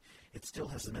technology, it still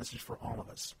has the message for all of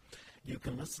us. You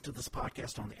can listen to this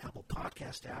podcast on the Apple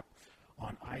Podcast app,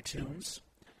 on iTunes.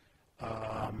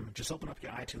 Just open up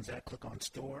your iTunes app, click on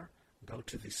Store, go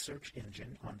to the search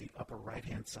engine on the upper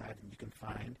right-hand side, and you can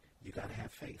find You Gotta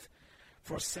Have Faith.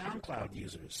 For Android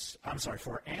users,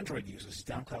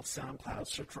 download SoundCloud,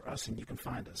 search for us, and you can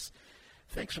find us.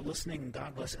 Thanks for listening, and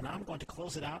God bless. And I'm going to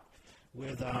close it out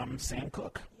with Sam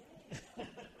Cooke.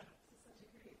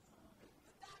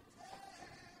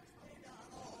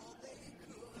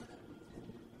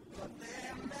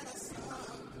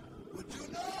 Would you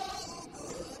know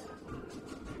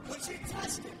good?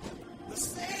 fantastic. The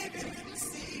Savior didn't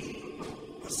see,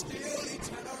 but still he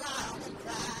turned around and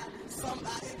cried,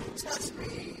 somebody touch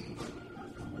me.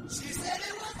 She said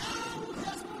it was I who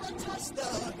just want to touch the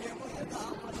hem of your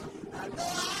garment. I know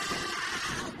I